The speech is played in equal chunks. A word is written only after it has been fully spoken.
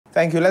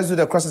Thank you. Let's do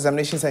the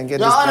cross-examinations and get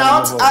Your this Honor, I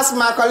want to over. ask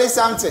my colleague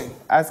something.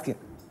 Ask him.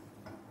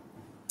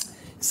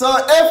 So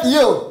if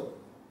you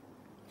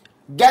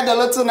get the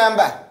little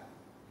number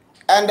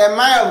and the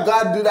man of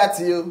God do that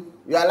to you,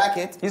 you are like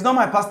it? He's not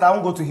my pastor. I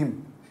won't go to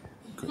him.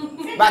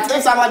 But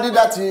if someone do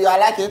that to you, you are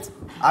like it?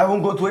 I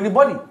won't go to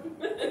anybody.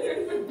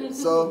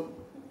 So,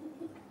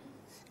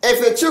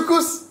 if a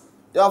CHUKUS,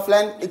 your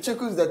friend, a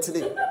CHUKUS the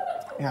today.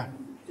 Yeah.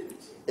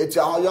 It's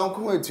your young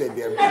community.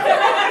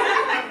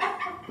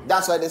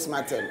 That's why this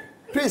matter.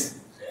 Please,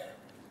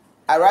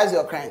 arise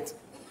your client.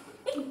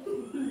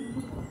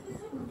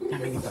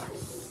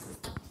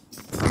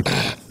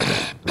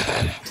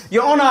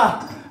 Your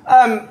Honor,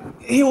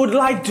 he would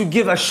like to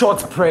give a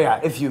short prayer,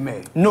 if you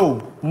may. No.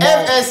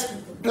 If it's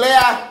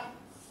player,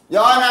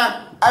 Your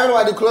Honor,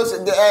 everybody close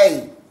the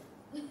A.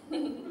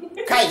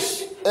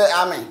 Kaish.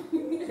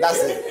 Amen. That's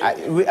it.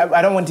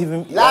 I don't want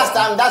even... Last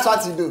time, that's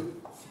what you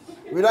do.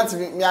 We don't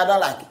even... Me, I don't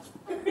like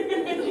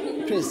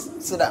it. Please,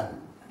 sit down.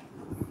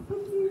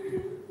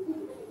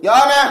 Your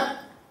Honor,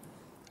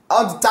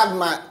 I want to tag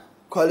my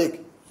colleague.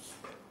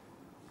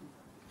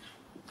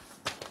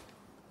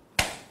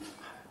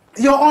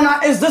 Your Honor,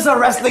 is this a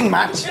wrestling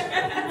match?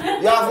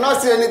 You have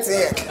not seen anything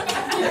yet.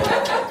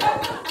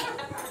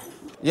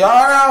 Your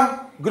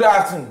Honor, good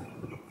afternoon.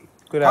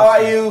 Good How are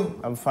afternoon. you?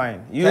 I'm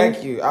fine. You?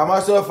 Thank you. I'm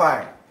also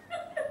fine.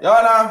 Your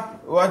Honor,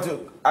 we want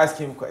to ask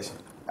him a question.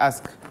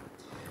 Ask.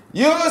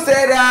 You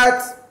say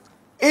that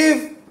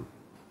if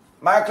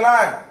my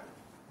client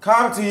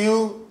come to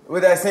you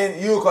with a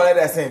sin, you collect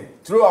a sin.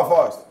 True or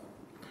false?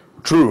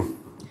 True.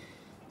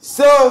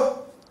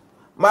 So,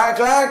 my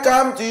client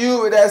come to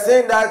you with a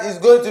sin that is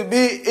going to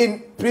be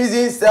in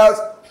prison cells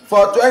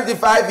for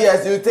 25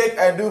 years. You take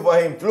and do for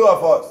him. True or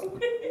false?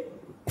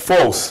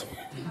 False.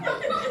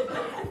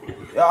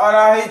 Your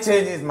Honor, he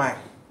changed his mind.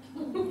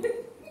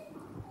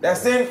 The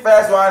sin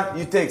first one,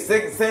 you take.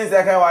 Sin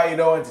second one, you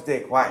don't want to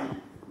take. Why?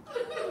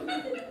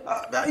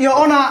 Your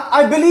Honor,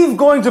 I believe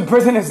going to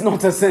prison is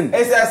not a sin.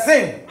 It's a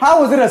sin.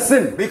 How is it a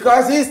sin?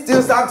 Because he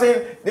steals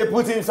something, they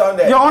put him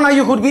somewhere. Your Honor,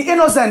 you could be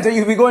innocent and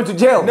you'd be going to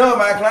jail. No,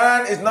 my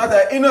client is not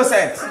an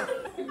innocent.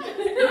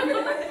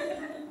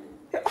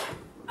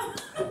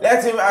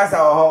 Let him answer.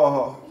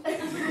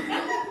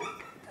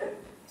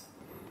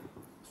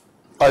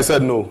 I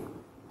said no.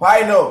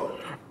 Why no?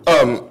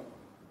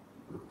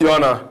 Your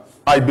Honor,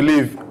 I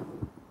believe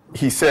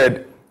he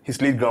said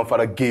his late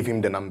grandfather gave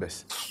him the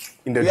numbers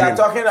in the We dream. are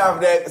talking of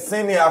the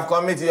sin he have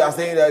committed. You are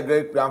saying the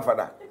great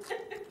grandfather.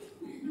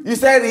 You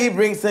said he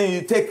brings sin,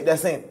 you take the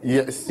sin.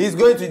 Yes. He's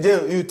going to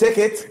jail. You take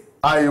it.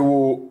 I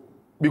will,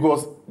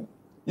 because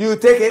You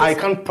take it. I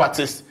can't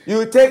practice.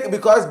 You take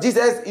because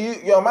Jesus.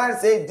 Your man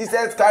said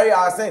Jesus carry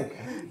our sin.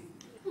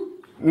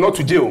 Not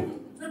to jail,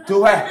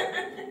 To where?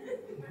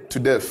 to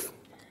death.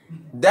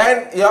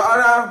 Then, Your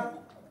Honor,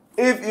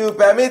 if you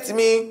permit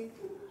me,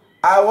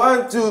 I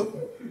want to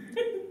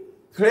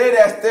play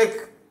the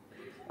stick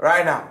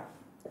right now.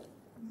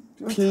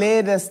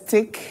 Play the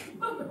stick.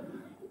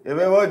 You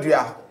may what you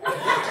are.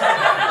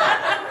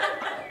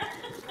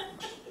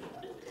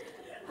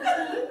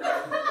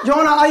 Your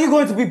Honor, are you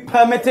going to be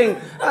permitting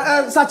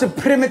such a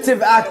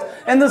primitive act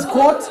in this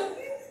court?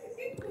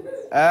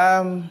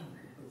 I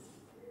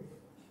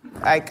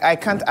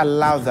can't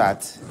allow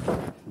that.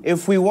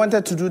 If we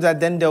wanted to do that,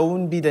 then there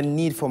wouldn't be the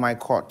need for my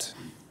court.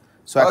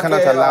 So I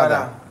cannot Your allow Honor.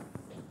 that.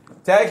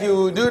 Thank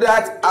you. Do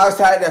that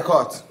outside the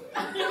court.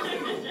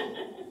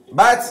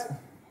 But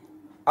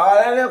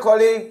our learning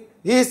colleague,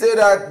 he said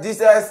that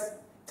Jesus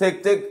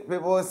take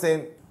people's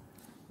sin.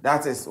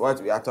 That is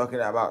what we are talking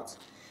about.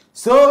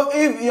 So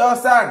if your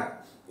son,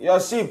 your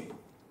sheep,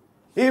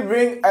 he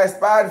bring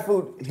expired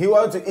food, he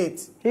want to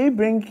eat. He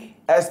bring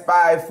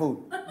Expired food.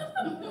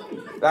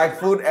 Like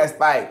food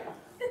expired.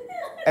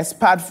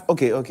 expired.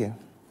 Okay.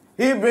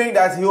 He bring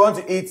that he want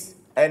to eat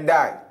and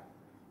die.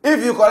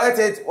 If you collect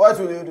it, what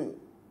will you do?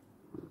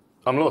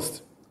 I'm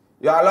lost.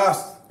 You are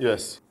lost.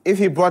 Yes. If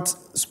he brought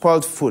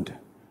spoiled food,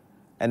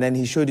 and then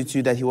he showed it to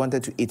you that he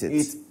wanted to eat it,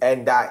 Eat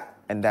and die.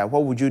 and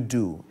what would you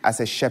do as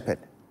a shepherd?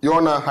 Your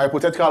Honor,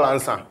 hypothetical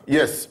answer.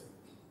 Yes.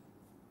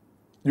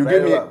 You Very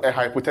gave me well. a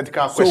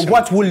hypothetical So question.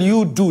 what will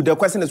you do? The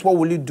question is, what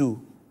will you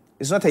do?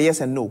 It's not a yes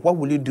and no. What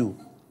will you do?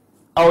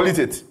 I will eat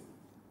it.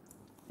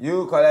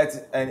 You collect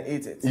and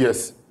eat it.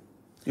 Yes.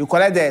 You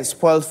collect the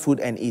spoiled food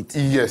and eat.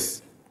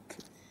 Yes.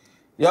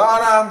 Your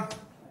Honor,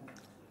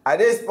 at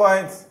this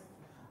point,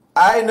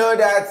 I know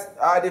that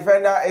our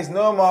defender is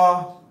no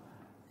more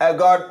a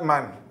God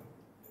man.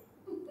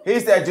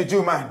 He's a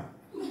juju man.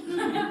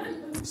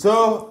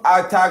 So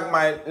I'll tag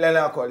my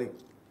learner colleague.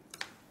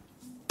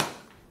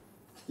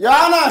 Your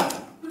Honor,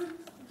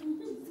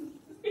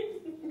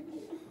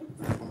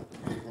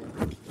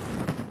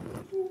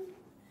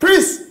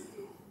 priest,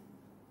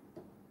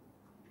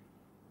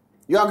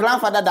 your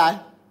grandfather died?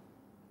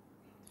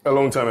 A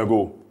long time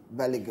ago.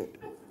 Very good.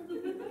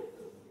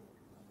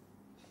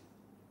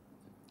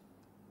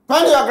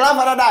 When your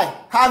grandfather died,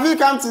 have you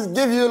come to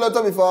give you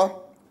lotto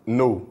before?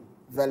 No.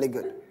 Very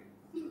good.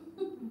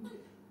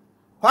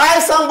 Why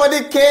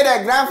somebody killed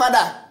a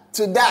grandfather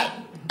to die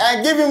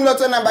and give him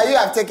lotto number, you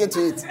have taken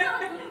to it.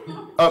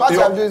 What you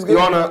have do is good.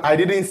 Your Honor, I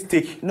didn't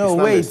stake. No,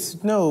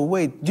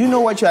 wait. Do you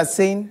know what you are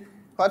saying?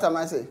 What am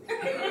I saying?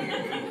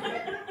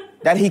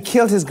 That he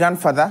killed his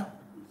grandfather?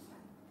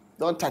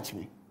 Don't touch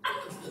me.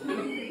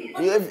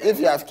 If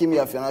you have killed me,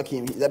 if you're not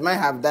killing me, the man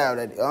have died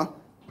already, huh?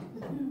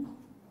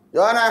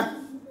 Your Honor,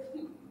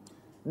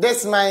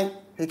 this man,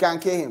 he can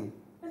kill him.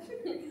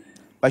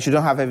 But you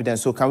don't have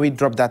evidence, so can we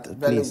drop that,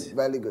 please?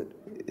 Very good.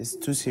 It's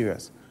too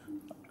serious.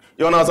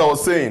 Your Honor, as I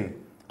was saying,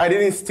 I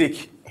didn't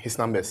stake his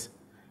numbers.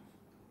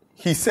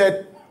 He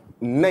said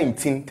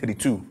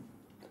 1932.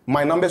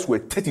 My numbers were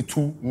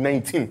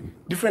 3219.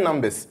 Different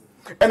numbers.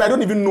 And I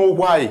don't even know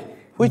why.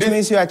 Which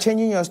means you are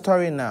changing your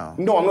story now.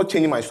 No, I'm not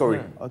changing my story.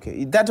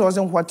 Okay, that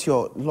wasn't what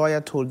your lawyer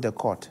told the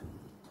court.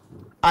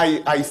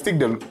 I stick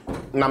the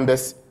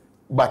numbers,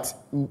 but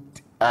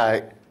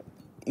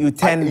you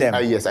turned them.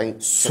 Yes,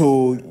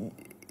 So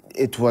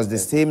it was the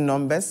same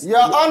numbers?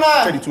 Your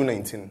Honor,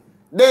 3219.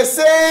 the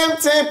same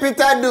thing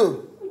Peter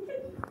do.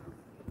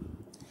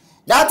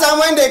 That time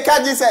when they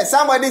catch Jesus,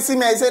 somebody see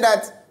me and say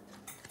that,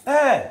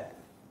 Hey,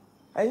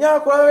 and you're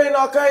calling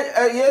okay,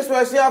 yes,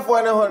 we're here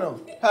for no.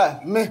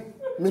 me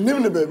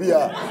name the baby.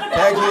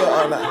 Thank you, Your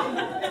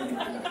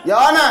Honor. Your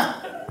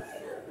Honor,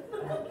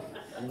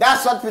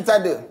 that's what Peter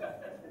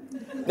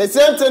do. The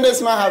same thing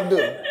this man have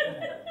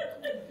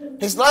do.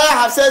 His lawyer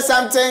have said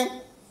something.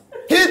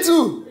 He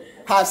too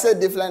have said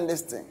different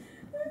this thing.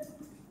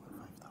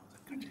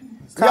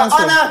 Counsel.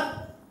 Your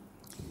Honor,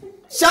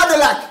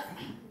 Shadrach,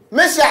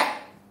 Meshach,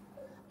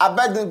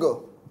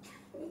 Abednego.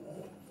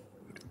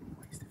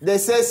 They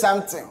say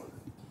something.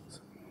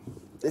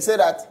 They say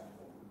that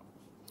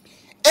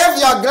if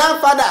your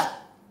grandfather,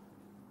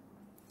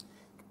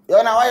 Your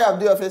Honor, why you have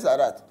do your face like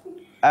that?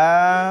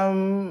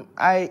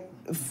 I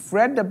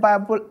read the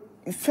Bible.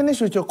 Finish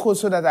with your code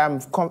so that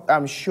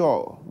I'm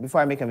sure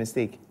before I make a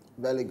mistake.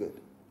 Very good.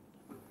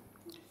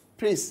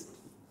 Please,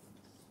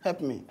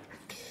 help me.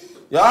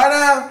 Your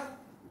Honor,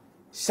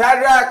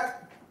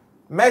 Shadrach,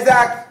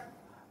 Meshach,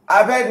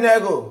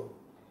 Abednego.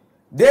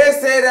 They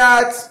say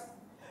that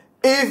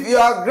if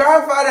your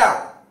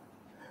grandfather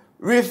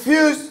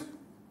refused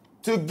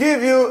to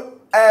give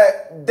you a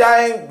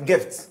dying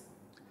gift,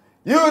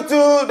 you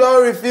too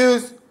don't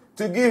refuse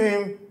to give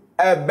him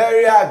a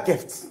burial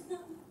gift.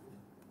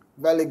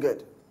 Very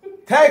good.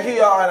 Thank you,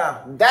 Your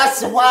Honor.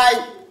 That's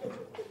why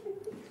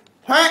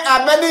when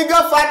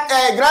Abednego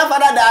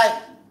grandfather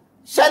died,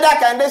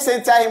 Shadrach and they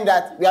say tell him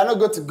that we are not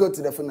going to go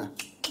to the funeral.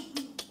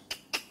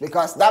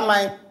 Because that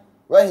man,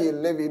 where he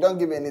live, you don't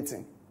give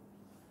anything.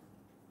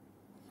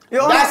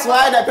 That's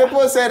why the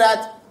people say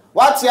that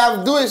what you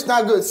have do is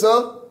not good.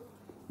 So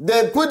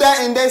they put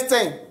that in this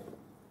thing.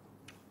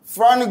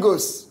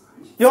 Phronigos.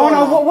 Your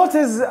Honor, what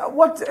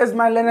is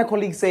my learned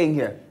colleague saying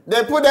here?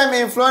 They put them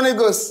in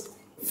Phronigos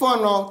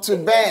phono to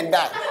burn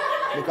that.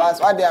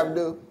 Because what they have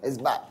do is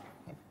bad.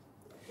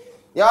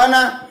 Your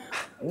Honor,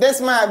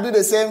 this man have do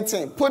the same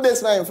thing. Put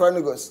this man in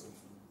Phronigos.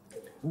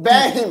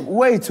 Burn him.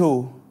 Wait,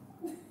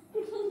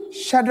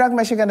 Shadrach,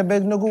 Meshach, and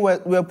Abednego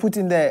were put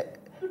in the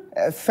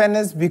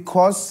furnace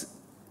because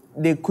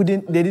they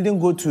didn't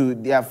go to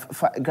their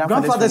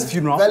grandfather's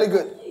funeral. Very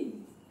good.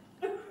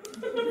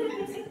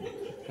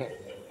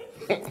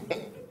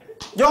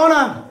 Your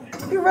Honor,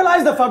 you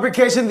realize the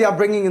fabrication they are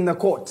bringing in the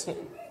court?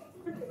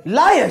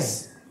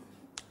 Liars!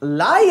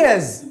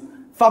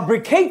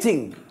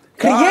 Fabricating!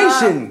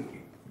 Creation!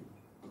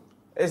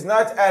 It's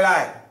not a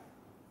lie.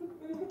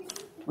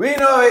 We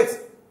know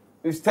it.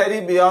 We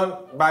study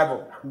beyond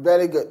Bible.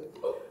 Very good.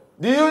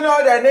 Do you know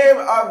the name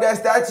of the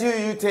statue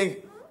you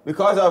think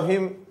because of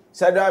him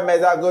Shadrach,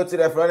 Meshach go to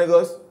the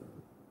Phronigos?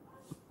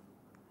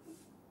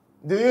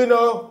 Do you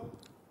know?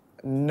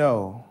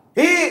 No.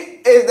 He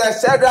is the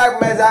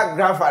Shadrach, Meshach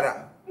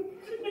grandfather.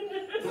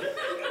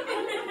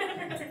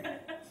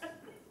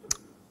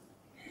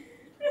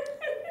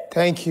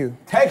 Thank you.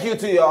 Thank you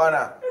to Your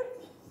Honor.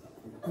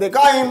 They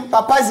call him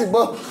Papa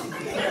Zibo.